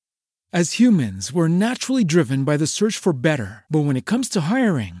As humans, we're naturally driven by the search for better. But when it comes to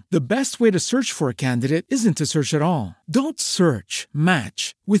hiring, the best way to search for a candidate isn't to search at all. Don't search,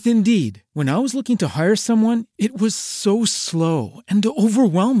 match with Indeed. When I was looking to hire someone, it was so slow and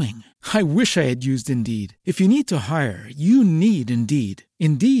overwhelming. I wish I had used Indeed. If you need to hire, you need Indeed.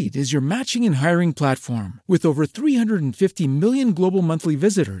 Indeed is your matching and hiring platform with over 350 million global monthly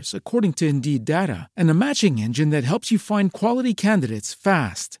visitors, according to Indeed data, and a matching engine that helps you find quality candidates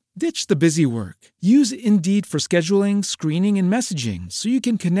fast. Ditch the busy work. Use Indeed for scheduling, screening, and messaging so you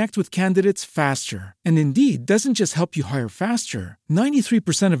can connect with candidates faster. And Indeed doesn't just help you hire faster.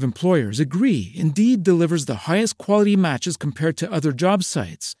 93% of employers agree Indeed delivers the highest quality matches compared to other job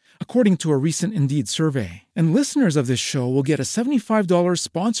sites, according to a recent Indeed survey. And listeners of this show will get a $75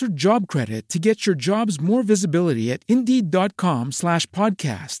 sponsored job credit to get your jobs more visibility at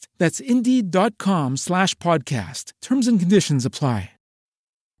Indeed.com/podcast. That's Indeed.com/podcast. Terms and conditions apply.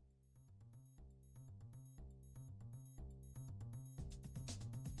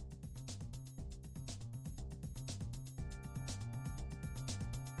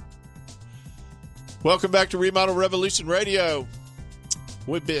 Welcome back to Remodel Revolution Radio.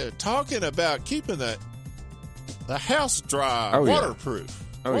 We've been talking about keeping the house dry, waterproof.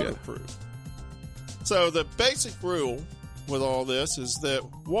 Waterproof. So the basic rule with all this is that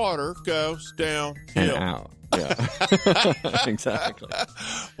water goes downhill. And out. Yeah. Exactly.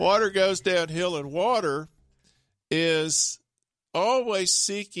 Water goes downhill, and water is always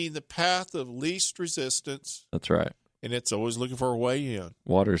seeking the path of least resistance. That's right. And it's always looking for a way in.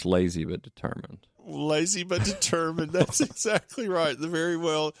 Water's lazy but determined. Lazy but determined. That's exactly right. Very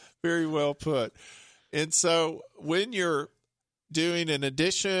well put. And so when you're doing an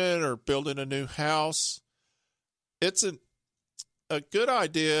addition or building a new house, it's a good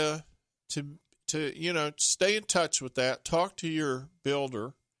idea to stay in touch with that. Talk to your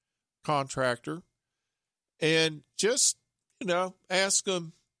builder, contractor, and just ask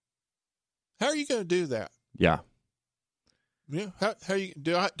them, how are you going to do that? Yeah. Yeah. How you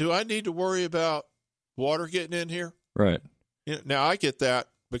do I need to worry about water getting in here? Right. Now I get that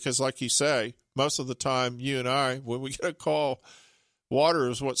because, like you say, most of the time you and I, when we get a call, water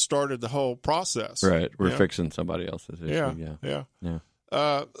is what started the whole process. Right. We're fixing somebody else's issue. Yeah.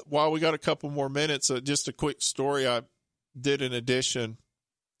 While we got a couple more minutes, just a quick story. I did an addition,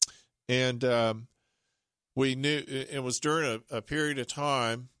 and we knew it was during a period of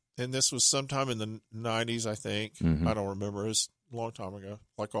time. And this was sometime in the 90s, I think. Mm-hmm. I don't remember. It was a long time ago,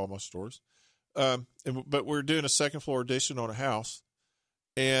 like all my stores. But we were doing a second floor addition on a house,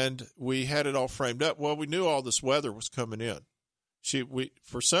 and we had it all framed up. Well, we knew all this weather was coming in.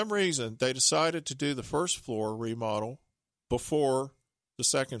 For some reason, they decided to do the first floor remodel before the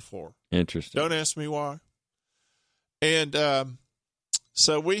second floor. Interesting. Don't ask me why. And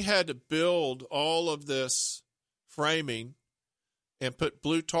so we had to build all of this framing and put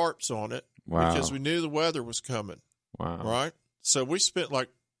blue tarps on it. Wow. Because we knew the weather was coming. Wow. Right? So we spent like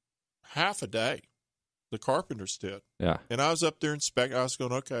half a day. The carpenters did. Yeah. And I was up there inspecting. I was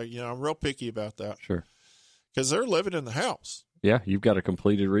going, okay, I'm real picky about that. Sure. Because they're living in the house. Yeah. You've got a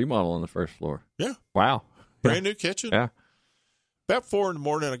completed remodel on the first floor. Yeah. Wow. Brand new kitchen. Yeah. About 4 a.m,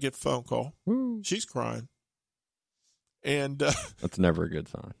 I get a phone call. Woo. She's crying. And that's never a good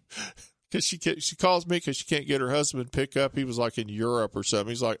sign. Because she calls me because she can't get her husband to pick up. He was like in Europe or something.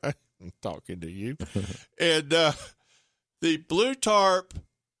 He's like, I'm talking to you. And the blue tarp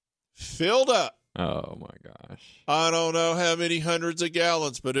filled up. Oh, my gosh. I don't know how many hundreds of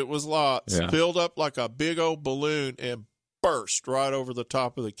gallons, but it was lots. Yeah. Filled up like a big old balloon and burst right over the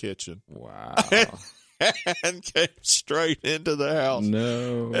top of the kitchen. Wow. And came straight into the house.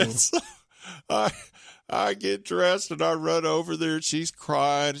 No. And so I get dressed and I run over there and she's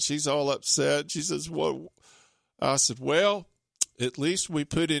crying and she's all upset. She says, "What?" I said, "Well, at least we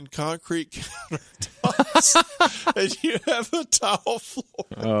put in concrete countertops and you have a tile floor."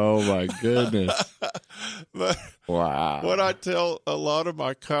 Oh my goodness. But wow. What I tell a lot of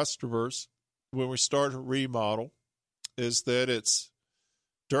my customers when we start a remodel is that it's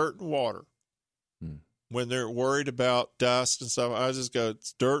dirt and water. When they're worried about dust and stuff, I just go,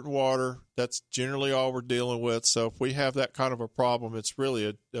 it's dirt and water. That's generally all we're dealing with. So if we have that kind of a problem, it's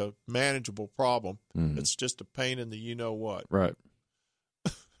really a manageable problem. It's just a pain in the you-know-what. Right.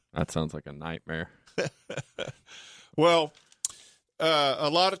 That sounds like a nightmare. Well, a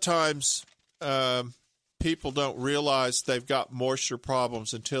lot of times people don't realize they've got moisture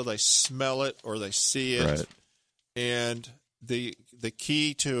problems until they smell it or they see it. Right. And the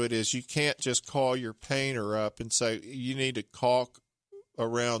key to it is you can't just call your painter up and say you need to caulk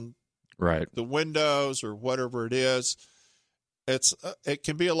around right the windows or whatever it is. it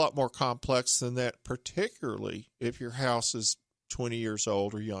can be a lot more complex than that, particularly if your house is 20 years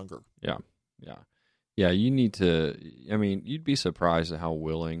old or younger. Yeah, you need to, I mean, you'd be surprised at how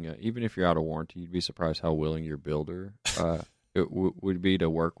willing, even if you're out of warranty, you'd be surprised how willing your builder would be to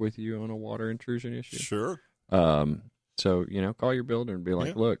work with you on a water intrusion issue. Sure. So, call your builder and be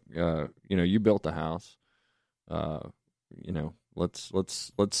like, look, you built the house. Let's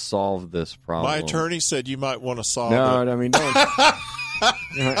solve this problem. My attorney said you might want to solve it. No, I mean, don't.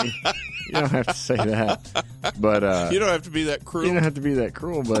 You don't have to say that. But you don't have to be that cruel. You don't have to be that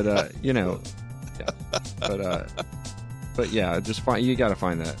cruel, but yeah. But yeah, you got to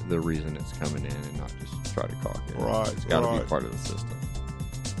find the reason it's coming in and not just try to caulk it. Right. It's got to be part of the system.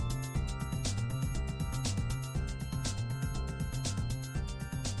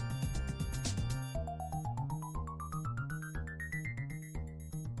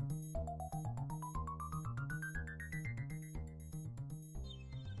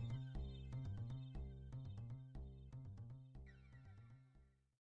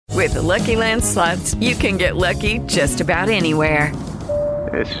 With the Lucky Land Slots, you can get lucky just about anywhere.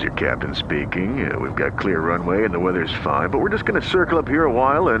 This is your captain speaking. We've got clear runway and the weather's fine, but we're just going to circle up here a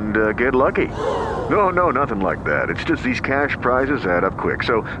while and get lucky. No, nothing like that. It's just these cash prizes add up quick.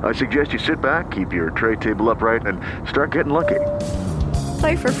 So I suggest you sit back, keep your tray table upright, and start getting lucky.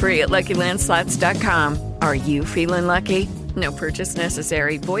 Play for free at LuckyLandSlots.com. Are you feeling lucky? No purchase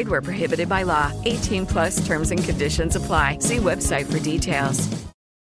necessary. Void where prohibited by law. 18+ terms and conditions apply. See website for details.